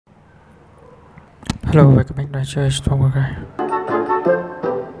Hello và các bạn đang chơi SpongeBob Krusty.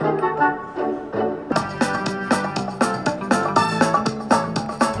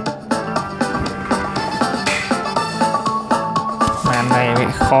 Màn này bị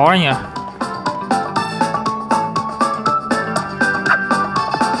khó nhỉ.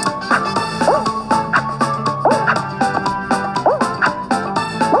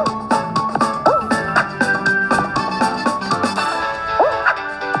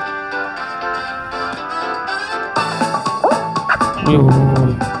 Ui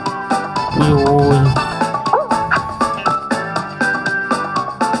ôi. Ui ôi.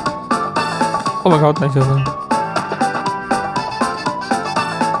 Oh my god, tại sao luôn.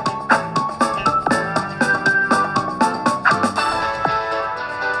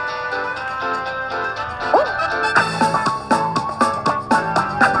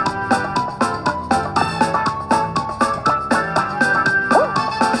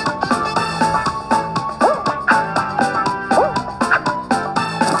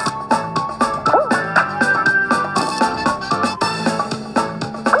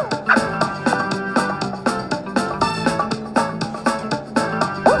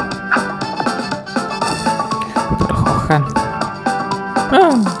 Khăn.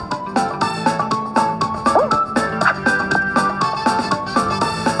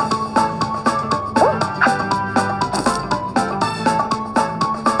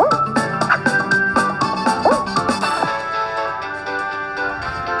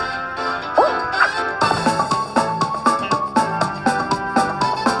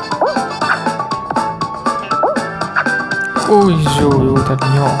 Ôi dồi ôi, thật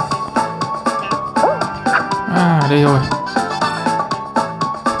nhỏ. À đây rồi.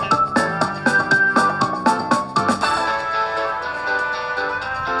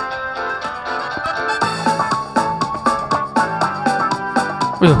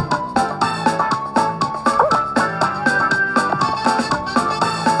 Ôi dồi.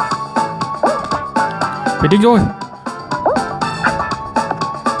 Phải đích rồi.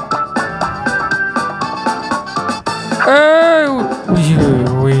 Ê, ui giời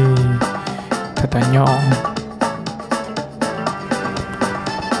ơi, thật là nhỏ.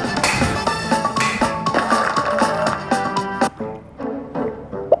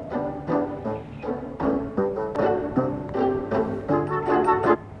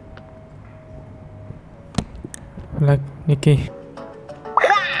 Vlad Niki.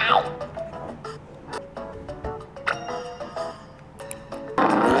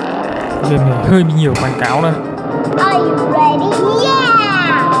 Game này hơi bị nhiều quảng cáo đây. Are you ready? Yeah!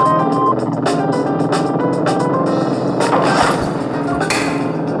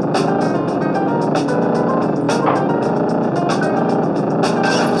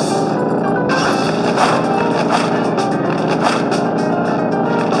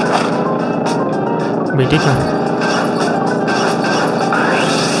 Bị trích rồi.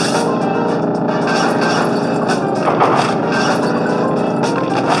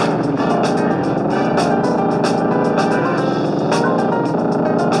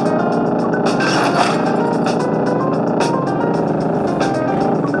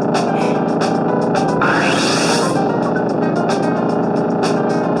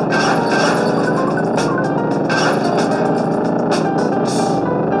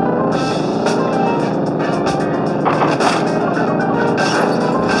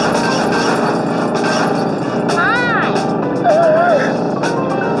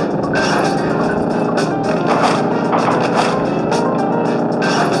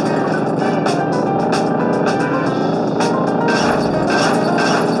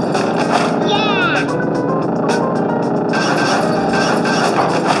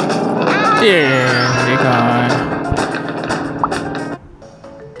 Yeah, biết rồi.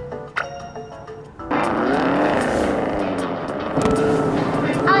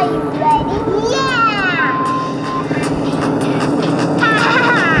 Are you ready? Yeah!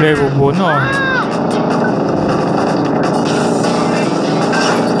 Level 4 rồi.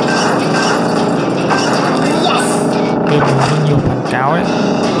 Game này có nhiều quảng cáo đấy.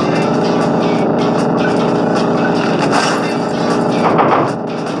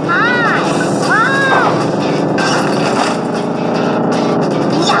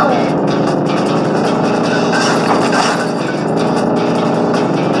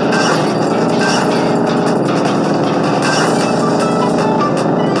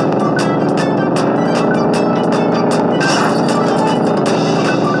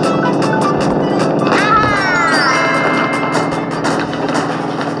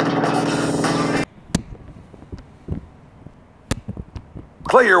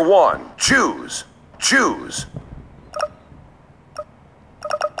 Player 1, choose. Choose.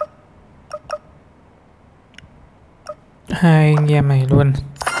 hai anh em này luôn.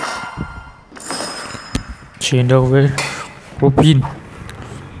 Chiến đấu với Robin.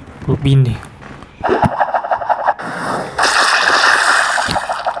 Robin thì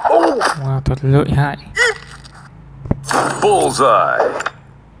wow, thật lợi hại. Bullseye.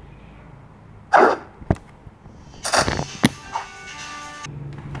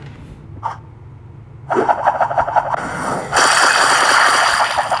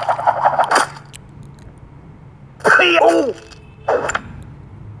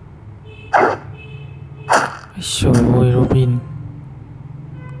 Trời ơi, Robin.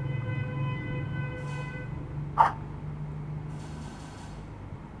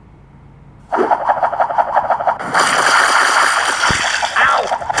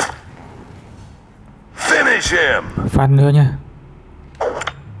 Finish him. Phát nữa nha.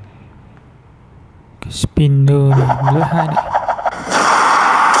 Cái spinner này lợi hại này.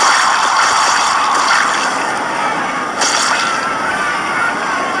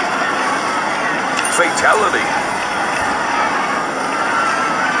 Fatality.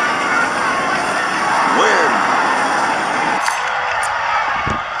 Win.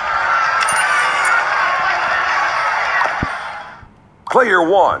 Player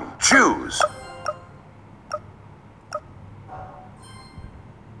 1, choose.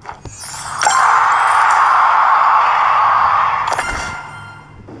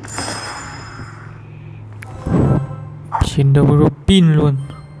 Chiến đấu với Robin luôn.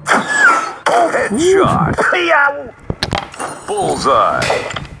 Headshot.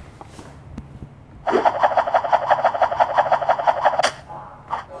 Bullseye.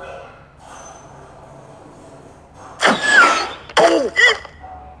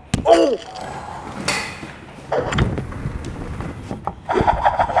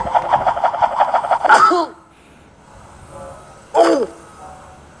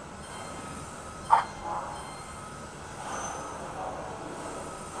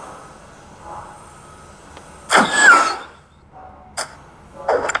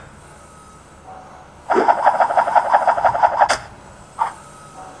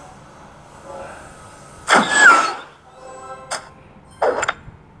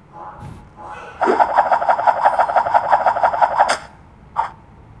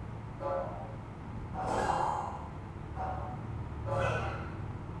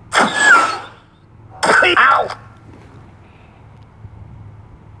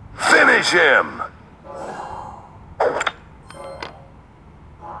 Finish him.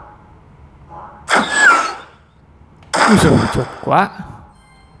 Ui giời, chuẩn quá.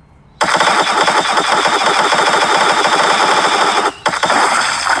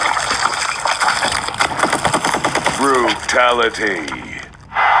 Brutality.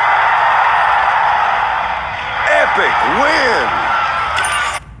 Epic win.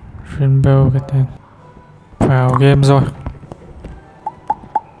 Rainbow cái tên. Vào game rồi.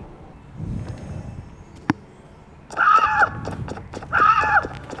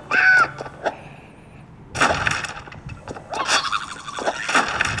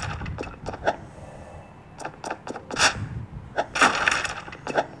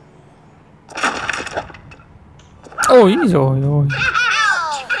 Ôi rồi ôi.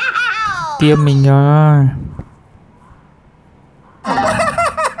 Tiêm mình rồi.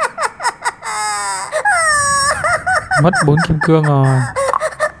 Mất 4 kim cương rồi.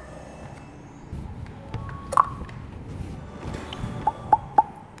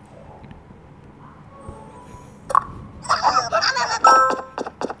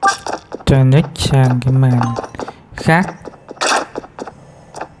 Cho next sang cái màn khác.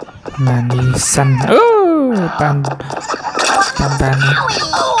 Màn đi săn. Pan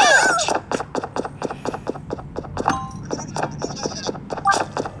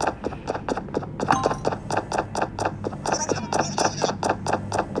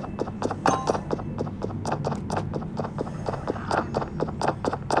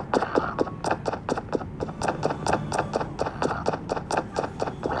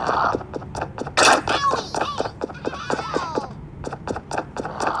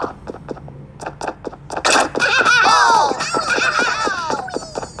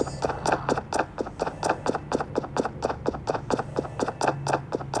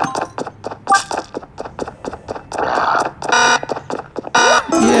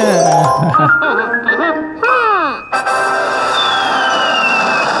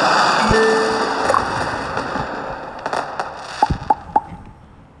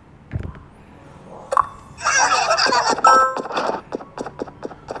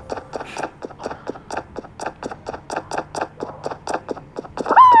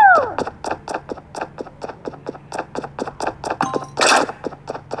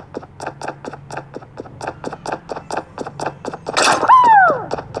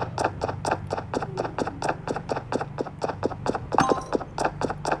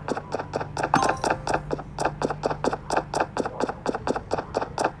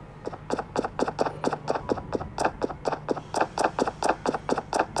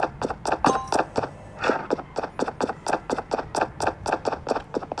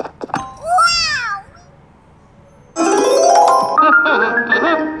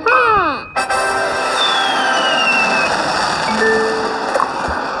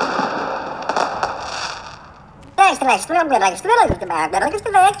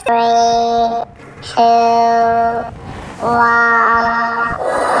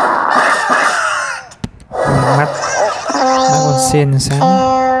mắt nó còn xiên sáng.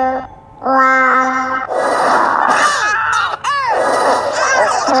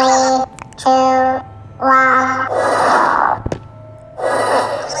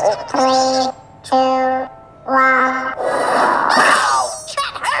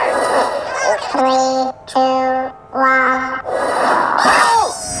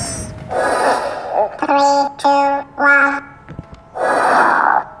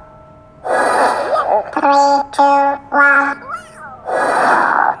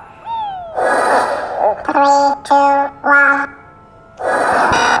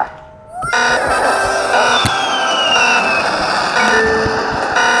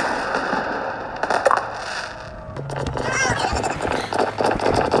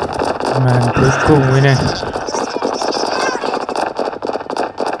 Màn cuối cùng ấy này.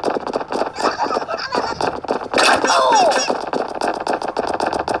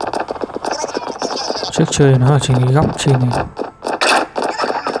 Trước chơi nó ở trên cái góc trên này.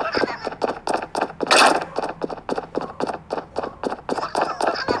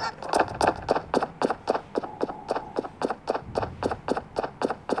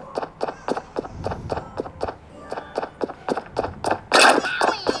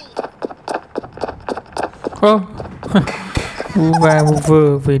 Ô, vu và vu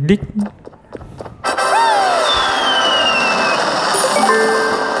vơ về đích.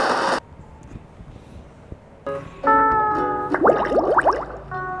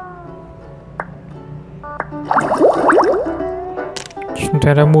 Chúng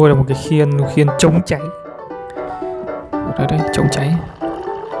ta đã mua được một cái khiên chống cháy. Ở đây chống cháy.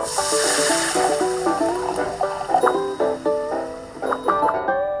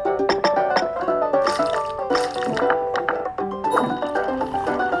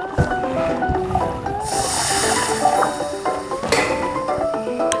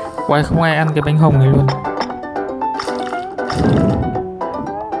 Quay không ai ăn cái bánh hồng này luôn.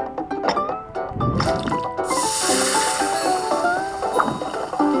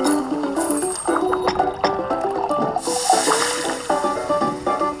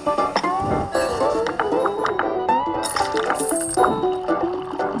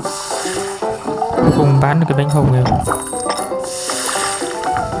 Cuối cùng bán được cái bánh hồng này.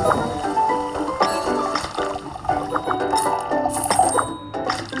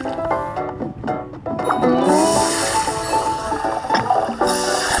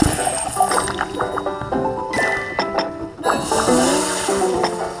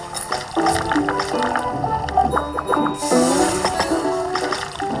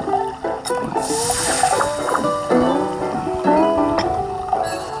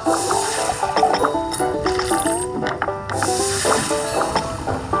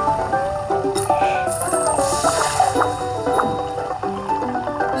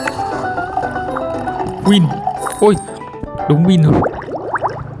 Win. Ôi, đúng win rồi.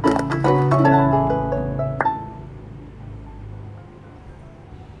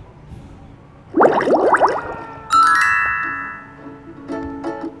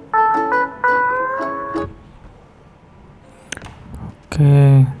 Ok.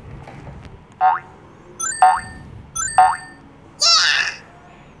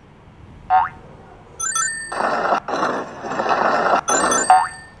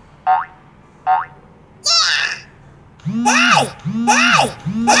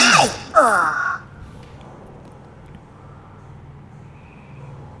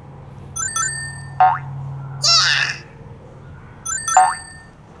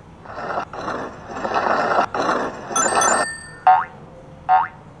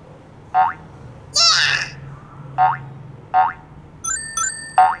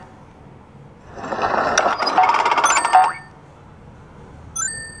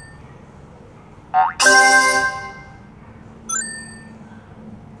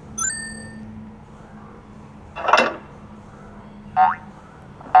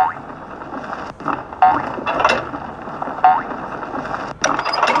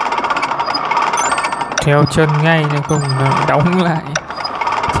 Theo chân ngay nếu không nó đóng lại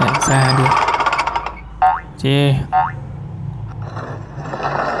chạy ra được. Chê.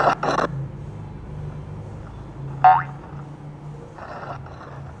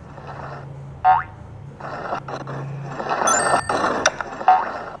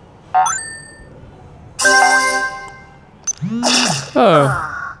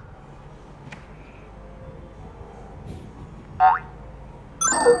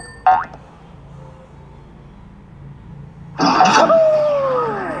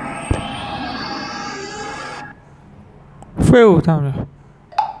 Fail tao rồi.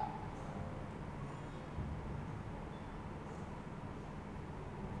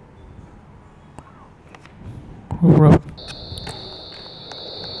 Rồi.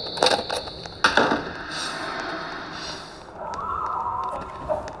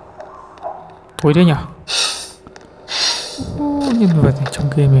 Tối thế nhỉ? Nhân vật trong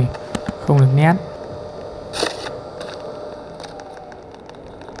game này không được nét.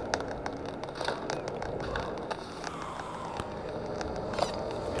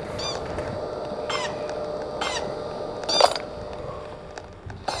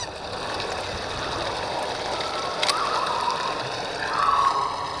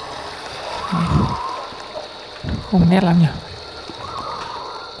 Không nét lắm nhỉ.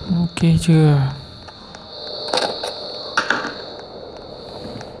 Ok chưa?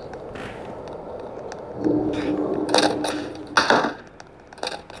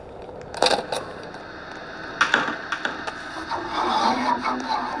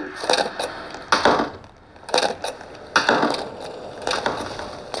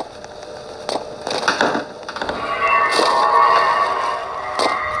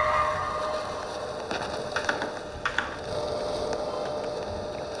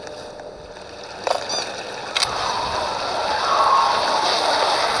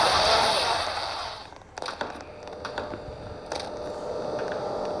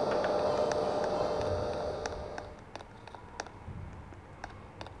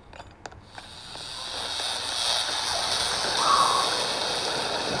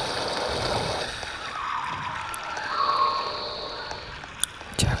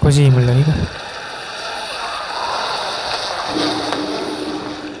 Chả có gì mà lấy cả.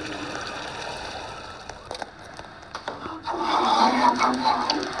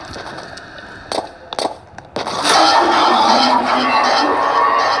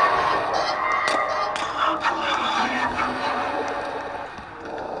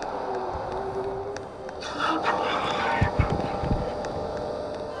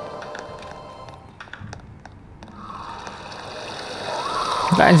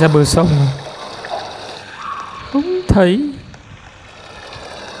 Lại ra bờ sông rồi. Không thấy.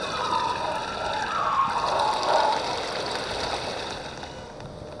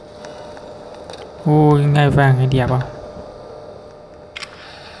 Ôi, ngai vàng này đẹp không?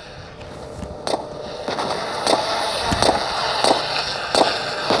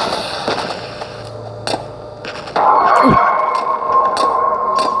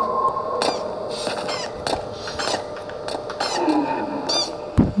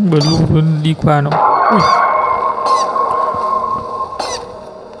 Bờ luôn đi qua nó. Ui.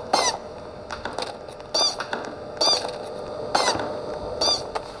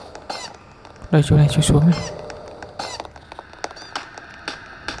 Đây, chỗ này chui xuống này.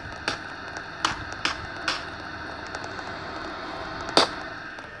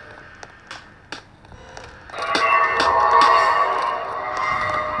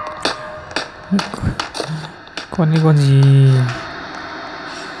 Con cái con gì?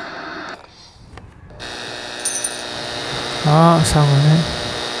 Đó, xong rồi đấy.